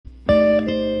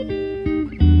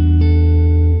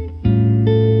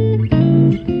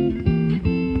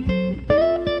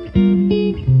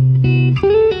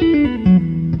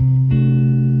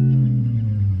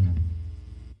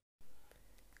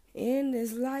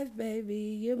life,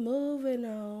 baby, you're moving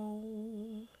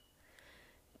on.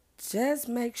 Just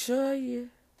make sure you're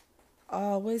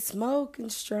always smoking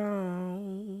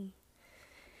strong.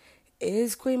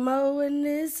 It's QueenMo and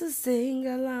it's a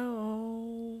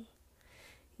sing-along.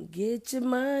 Get your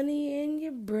money and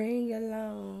you bring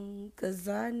along. 'Cause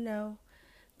I know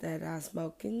that I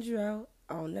smoke and dro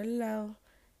on the low.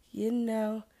 You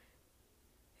know,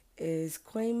 it's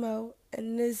QueenMo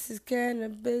and this is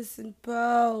cannabis and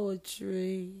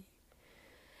poetry.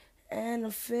 And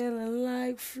I'm feeling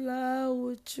like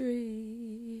flowery.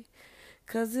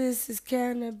 'Cause this is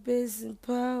cannabis and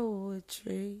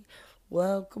poetry.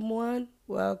 Welcome one,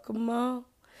 welcome all.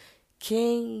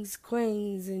 Kings,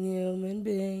 queens, and human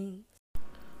beings.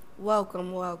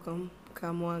 Welcome, welcome.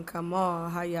 Come on, come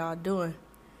on. How y'all doing?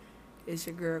 It's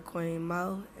your girl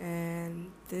QueenMo,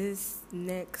 and this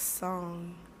next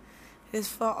song is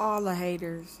for all the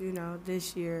haters,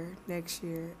 this year, next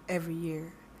year, every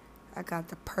year. I got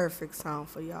the perfect song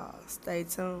for y'all. Stay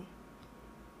tuned.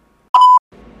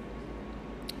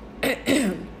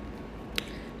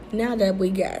 Now that we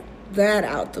got that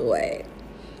out the way,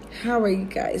 how are you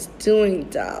guys doing,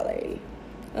 darling?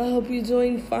 I hope you're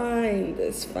doing fine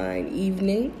this fine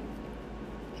evening.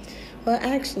 Well,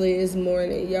 actually, it's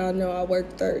morning. Y'all know I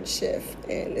work third shift,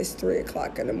 and it's 3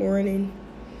 o'clock in the morning.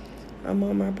 I'm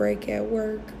on my break at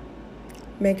work,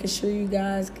 making sure you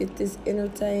guys get this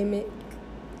entertainment,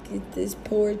 get this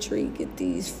poetry, get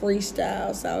these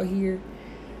freestyles out here.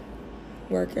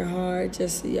 Working hard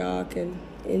just so y'all can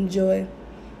enjoy.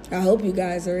 I hope you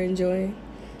guys are enjoying.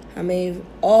 I mean,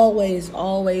 always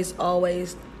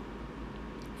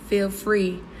feel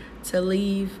free to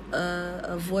leave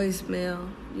a voicemail,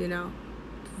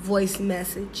 voice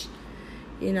message.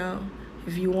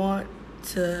 If you want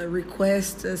to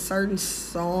request a certain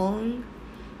song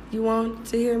you want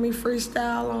to hear me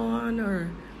freestyle on, or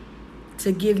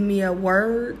to give me a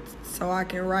word so I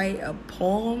can write a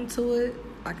poem to it,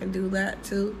 I can do that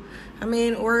too.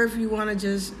 Or if you want to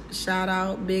just shout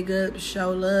out, big up, show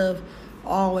love,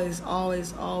 always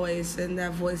send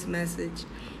that voice message.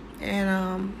 And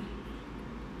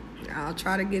I'll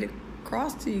try to get it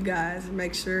across to you guys and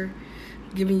make sure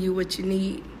I'm giving you what you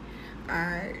need. All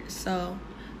right, so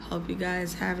hope you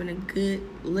guys having a good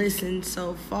listen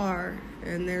so far,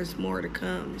 and there's more to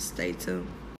come. Stay tuned.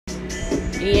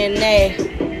 DNA,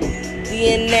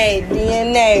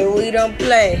 we don't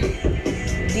play.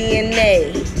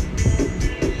 DNA,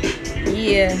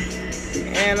 yeah,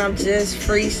 and I'm just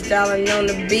freestyling on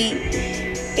the beat.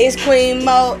 It's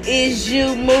QueenMo, is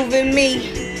you moving me?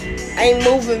 Ain't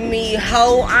moving me,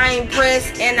 ho. I ain't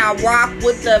pressed, and I rock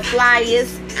with the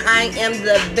flyers. I am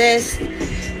the best,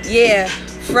 yeah.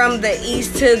 From the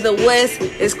east to the west,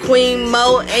 it's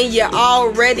QueenMo, and you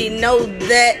already know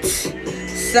that.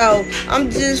 So I'm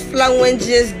just flowing,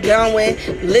 just going.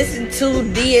 Listen to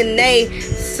DNA,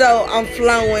 so I'm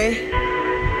flowing.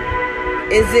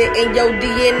 Is it in your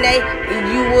DNA?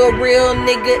 You a real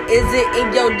nigga? Is it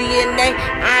in your DNA?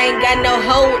 I ain't got no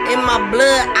hoe in my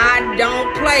blood. I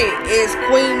don't play. It's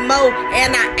QueenMo,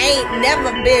 and I ain't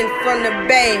never been from the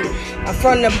Bay. I'm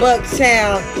from the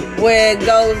Bucktown, where it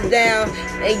goes down.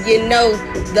 And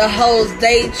the hoes,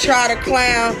 they try to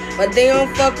clown, but they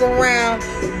don't fuck around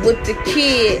with the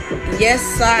kid. Yes,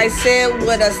 I said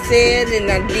what I said, and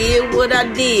I did what I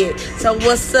did. So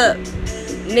what's up?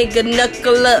 Nigga,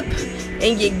 knuckle up.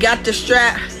 And you got the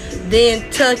strap, then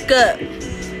tuck up,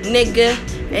 nigga.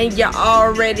 And you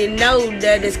already know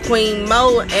that it's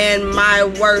QueenMo, and my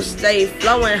words stay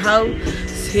flowing, ho.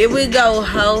 So here we go,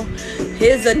 ho.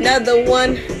 Here's another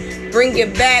one. Bring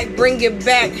it back,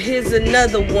 here's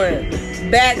another one.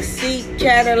 Backseat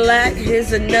Cadillac,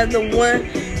 here's another one.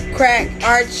 Crack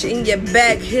arch in your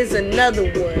back, here's another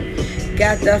one.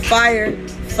 Got the fire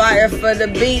for the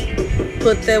beat.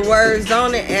 Put the words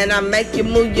on it, and I make you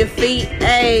move your feet,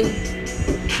 ayy.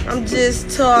 I'm just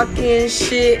talking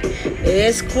shit.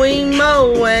 It's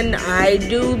QueenMo, and I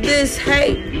do this,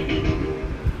 hey.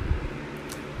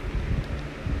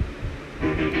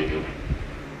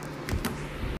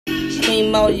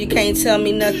 QueenMo, you can't tell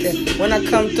me nothing. When I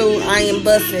come through, I ain't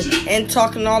busting. And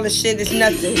talking all the shit is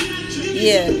nothing.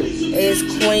 Yeah, it's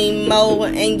QueenMo,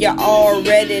 and you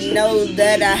already know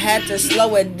that I had to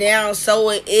slow it down, so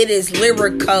it is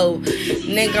lyrical.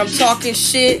 Nigga, I'm talking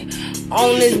shit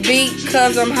on this beat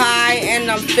 'cause I'm high and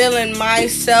I'm feeling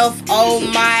myself. Oh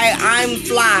my, I'm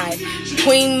fly.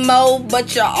 QueenMo,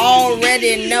 but you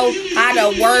already know how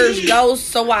the words go,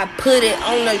 so I put it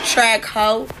on the track,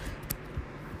 ho.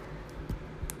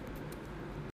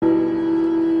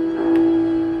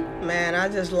 Man, I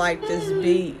just like this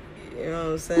beat. You know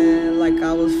what I'm saying? Like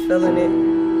I was feeling it.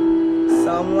 So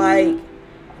I'm like,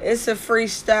 It's a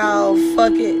freestyle.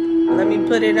 Fuck it. Let me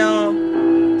put it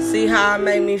on. See how it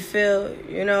made me feel,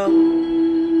 you know.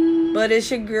 But it's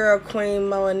your girl,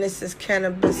 QueenMo, and this is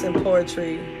Cannabis and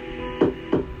Poetry.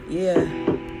 Yeah.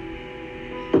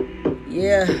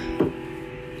 Yeah.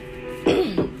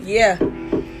 Yeah.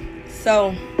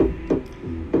 So,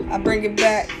 I bring it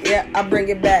back. Yeah, I bring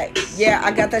it back. Yeah,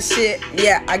 I got that shit.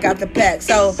 Yeah, I got the pack.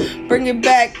 So, bring it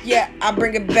back. Yeah, I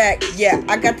bring it back. Yeah,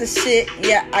 I got the shit.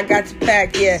 Yeah, I got the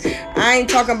pack. Yeah, I ain't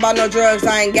talking about no drugs.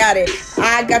 I ain't got it.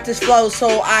 I got this flow,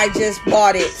 so I just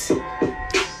bought it.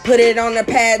 Put it on the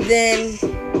pad,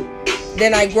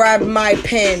 then I grabbed my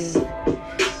pen.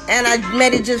 And I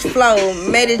made it just flow.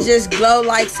 Made it just glow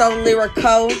like so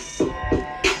lyrical.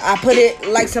 I put it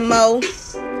like some mo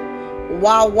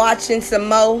while watching some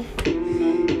mo.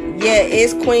 Yeah,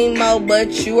 it's QueenMo,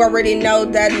 but you already know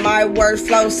that my words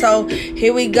flow. So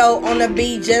here we go on the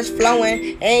beat, just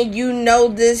flowing, and you know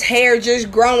this hair just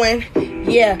growing.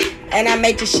 Yeah, and I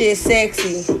make the shit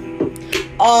sexy.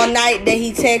 All night that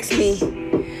he text me,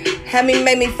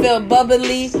 make me feel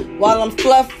bubbly while I'm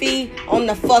fluffy on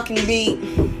the fucking beat,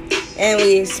 and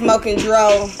we smoking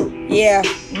dro. Yeah,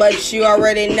 but you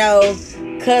already know.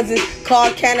 Cause it's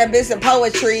called Cannabis and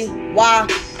Poetry. Why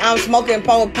I'm smoking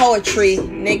poetry,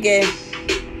 nigga.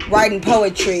 Writing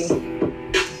poetry.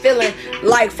 Feeling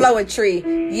like flowetry.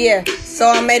 Yeah, so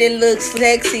I made it look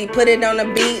sexy. Put it on the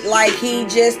beat like he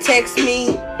just text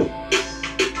me.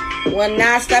 When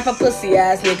I slap a pussy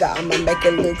ass nigga, I'ma make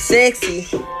it look sexy.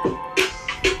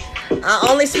 I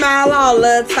only smile all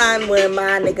the time when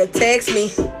my nigga text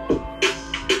me.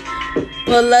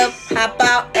 Pull up, hop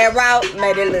out, air out,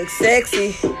 made it look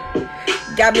sexy.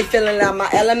 Got me feeling out my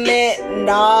element.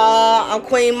 Nah, I'm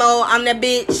QueenMo, I'm that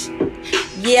bitch.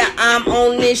 Yeah, I'm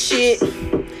on this shit.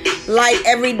 Like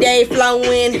every day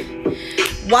flowing.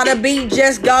 While the beat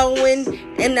just going.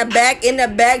 In the back,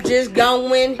 just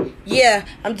going. Yeah,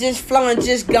 I'm just flowing,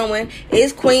 just going.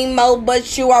 It's QueenMo,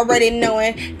 but you already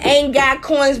knowing. Ain't got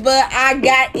coins, but I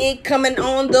got it coming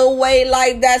on the way.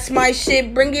 Like that's my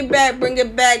shit. Bring it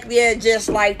back, yeah, just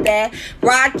like that.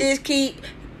 Ride this beat.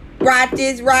 Ride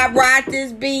this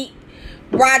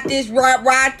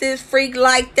freak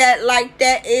like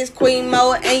that is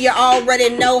QueenMo, and you already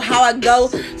know how I go.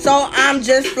 So I'm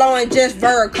just flowing, just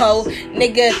vertical,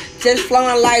 nigga, just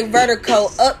flowing like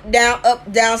vertical, up,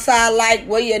 down, side, like,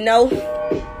 well, you know.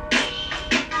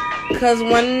 Cause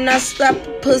when I slap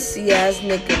a pussy ass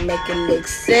nigga, make it look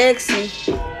sexy.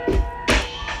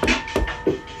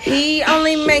 He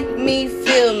only make me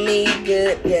feel me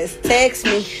good, just text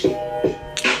me.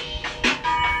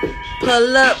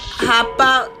 Pull up, hop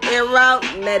out, air out,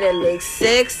 made it look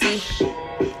sexy.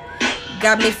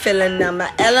 Got me feeling on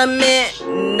my element.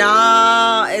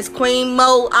 Nah, it's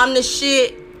QueenMo, I'm the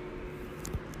shit.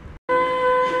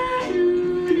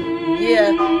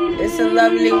 Yeah, it's a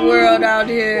lovely world out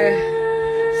here.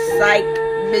 Psych,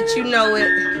 bitch, you know it.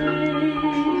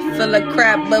 Full of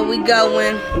crap, but we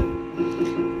going.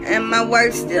 And my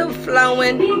work's still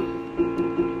flowing.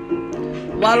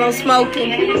 While I'm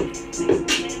smoking.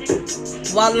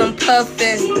 While I'm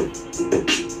puffing,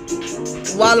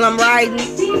 while I'm riding,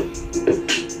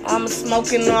 I'm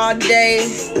smoking all day,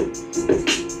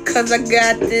 cause I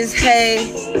got this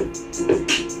hay.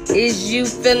 Is you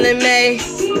feeling me?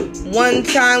 One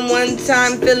time,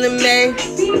 feeling me.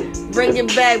 Bring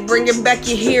it back,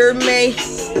 you hear me?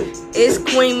 It's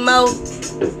QueenMo.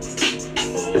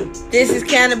 This is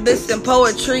Cannabis and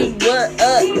Poetry, what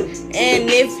up? And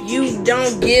if you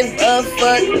don't give a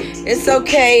fuck, it's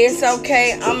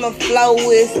okay, I'ma flow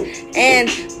with, and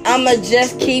I'ma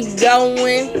just keep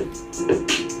going.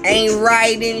 Ain't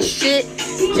writing shit,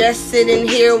 just sitting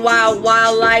here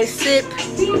while I sip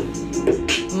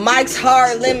Mike's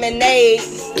Hard Lemonade,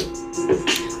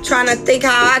 trying to think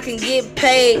how I can get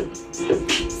paid.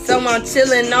 So I'm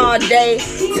chilling all day,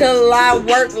 till I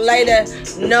work later,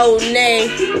 no nay.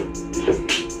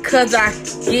 Cause I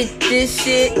get this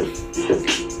shit,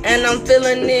 and I'm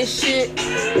feeling this shit.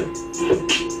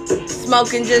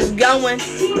 Smoking, just going.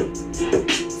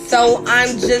 So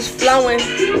I'm just flowing.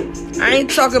 I ain't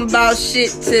talking about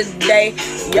shit today.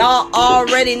 Y'all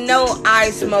already know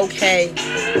I smoke hay.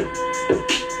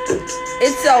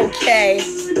 It's okay.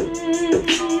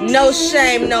 No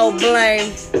shame, no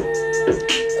blame.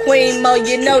 QueenMo,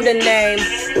 you know the name.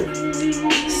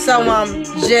 So I'm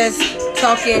just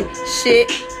talking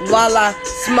shit while I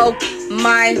smoke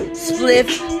my spliff,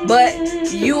 but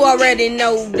you already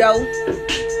know though,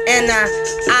 and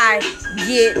I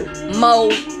get mo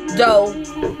dough.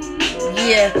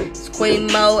 Yeah, it's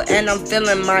QueenMo, and I'm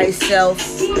feeling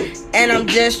myself. And I'm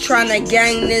just trying to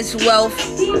gain this wealth.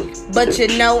 But you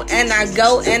know, and I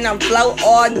go and I flow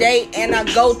all day. And I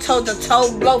go toe to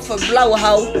toe, blow for blow,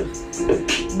 ho.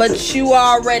 But you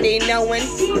already knowing.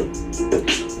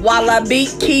 While I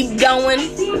beat keep going.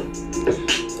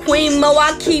 QueenMo,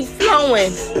 I keep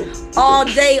flowing. All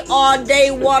day,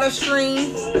 water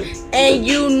stream. And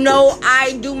you know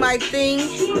I do my thing.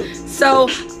 So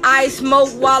I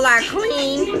smoke while I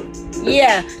clean.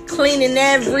 Yeah, cleaning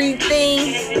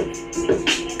everything.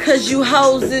 Cause you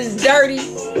hoes is dirty.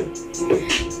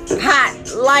 Hot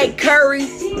like curry.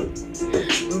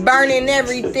 Burning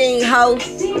everything, ho.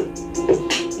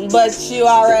 But you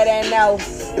already know.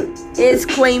 It's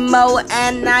QueenMo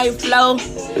and I flow.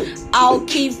 I'll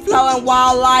keep flowing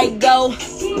while I go.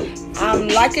 I'm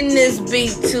liking this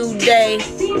beat today.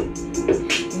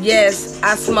 Yes,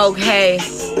 I smoke hay.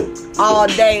 All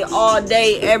day,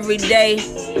 every day.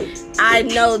 I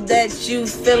know that you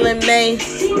feeling me.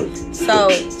 So,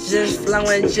 just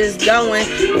flowing, just going.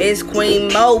 It's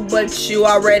QueenMo, but you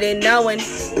already knowing.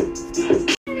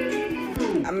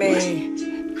 I mean,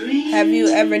 have you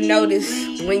ever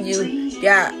noticed when you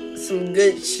got some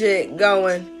good shit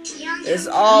going, it's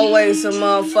always some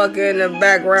motherfucker in the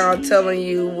background telling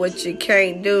you what you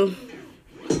can't do?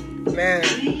 Man,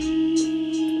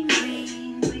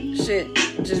 shit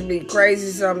just be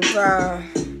crazy sometimes.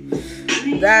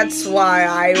 That's why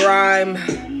I rhyme.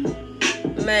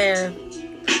 Man,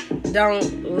 don't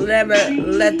ever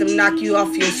let them knock you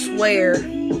off your swear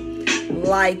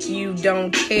like you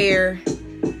don't care.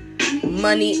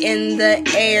 Money in the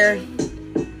air,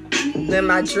 then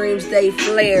my dreams they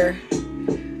flare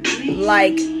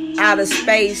like outer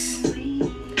space.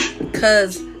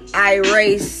 Cause I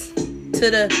race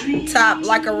to the top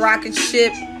like a rocket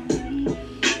ship.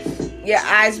 Yeah,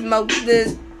 I smoke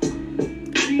this.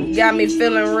 Got me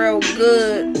feeling real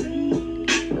good.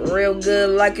 Real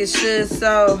good like it should.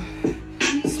 So,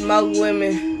 smoke with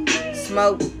me.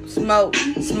 Smoke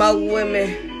with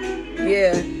me.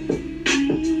 Yeah.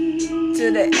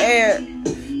 To the air.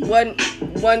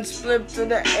 One split to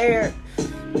the air.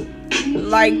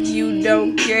 Like you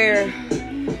don't care.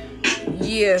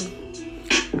 Yeah.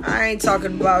 I ain't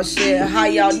talking about shit. How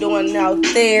y'all doing out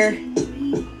there?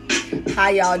 How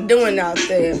y'all doing out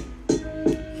there?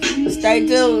 Stay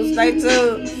tuned,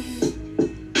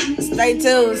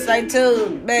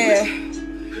 man.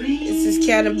 This is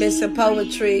Cannabis and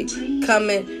Poetry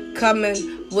coming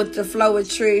with the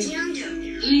flowetry.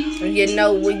 And you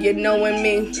know when you're knowing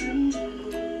me,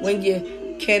 when you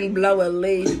can blow a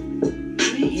leaf.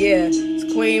 Yeah, it's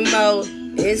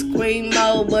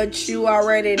QueenMo, but you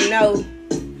already know.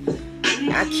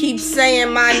 I keep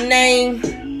saying my name,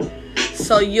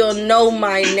 so you'll know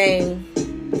my name.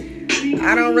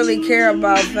 I don't really care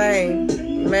about fame,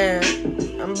 man.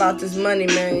 I'm about this money,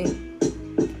 man.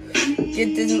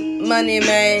 Get this money,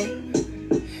 man.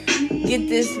 Get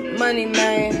this money,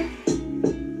 man.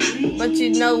 But you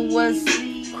know what's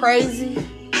crazy?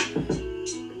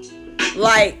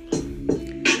 Like,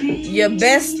 your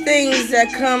best things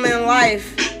that come in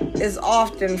life is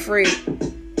often free.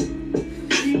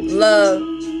 Love,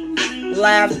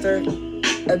 laughter,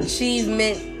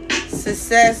 achievement,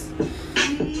 success.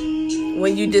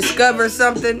 When you discover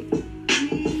something,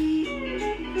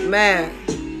 man,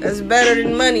 that's better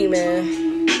than money, man.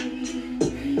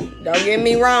 Don't get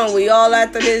me wrong, we all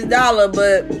after this dollar,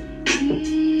 but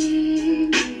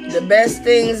the best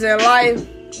things in life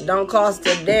don't cost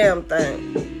a damn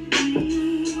thing.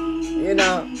 You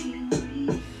know,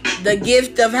 the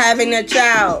gift of having a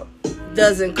child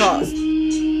doesn't cost.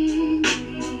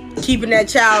 Keeping that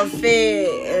child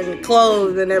fed and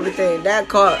clothed and everything, that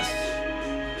costs.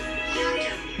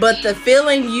 But the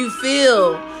feeling you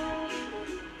feel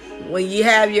when you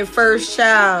have your first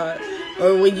child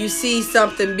or when you see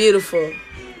something beautiful,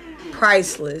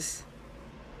 priceless.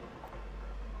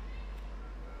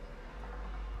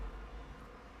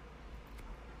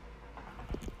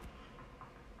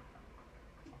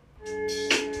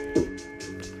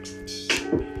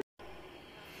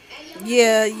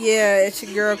 Yeah, it's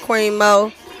your girl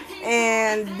QueenMo.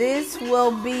 And this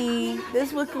will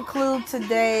conclude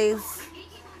today's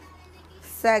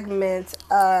segment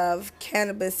of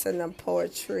Cannabis and the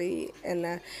Poetry. And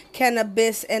the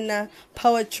Cannabis and the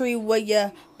Poetry where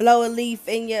you blow a leaf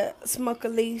and you smoke a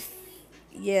leaf.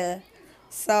 Yeah.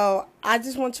 So I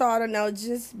just want y'all to know,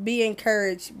 just be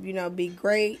encouraged. You know, be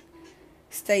great.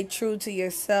 Stay true to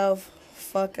yourself.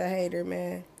 Fuck a hater,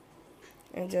 man.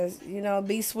 And just, you know,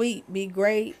 be sweet, be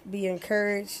great, be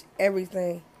encouraged,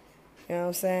 everything. You know what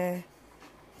I'm saying?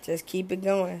 Just keep it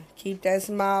going. Keep that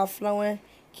smile flowing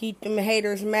Keep them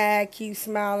haters mad, keep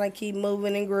smiling, keep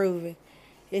moving and grooving.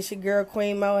 It's your girl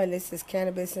QueenMo, and this is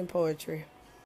Cannabis and Poetry.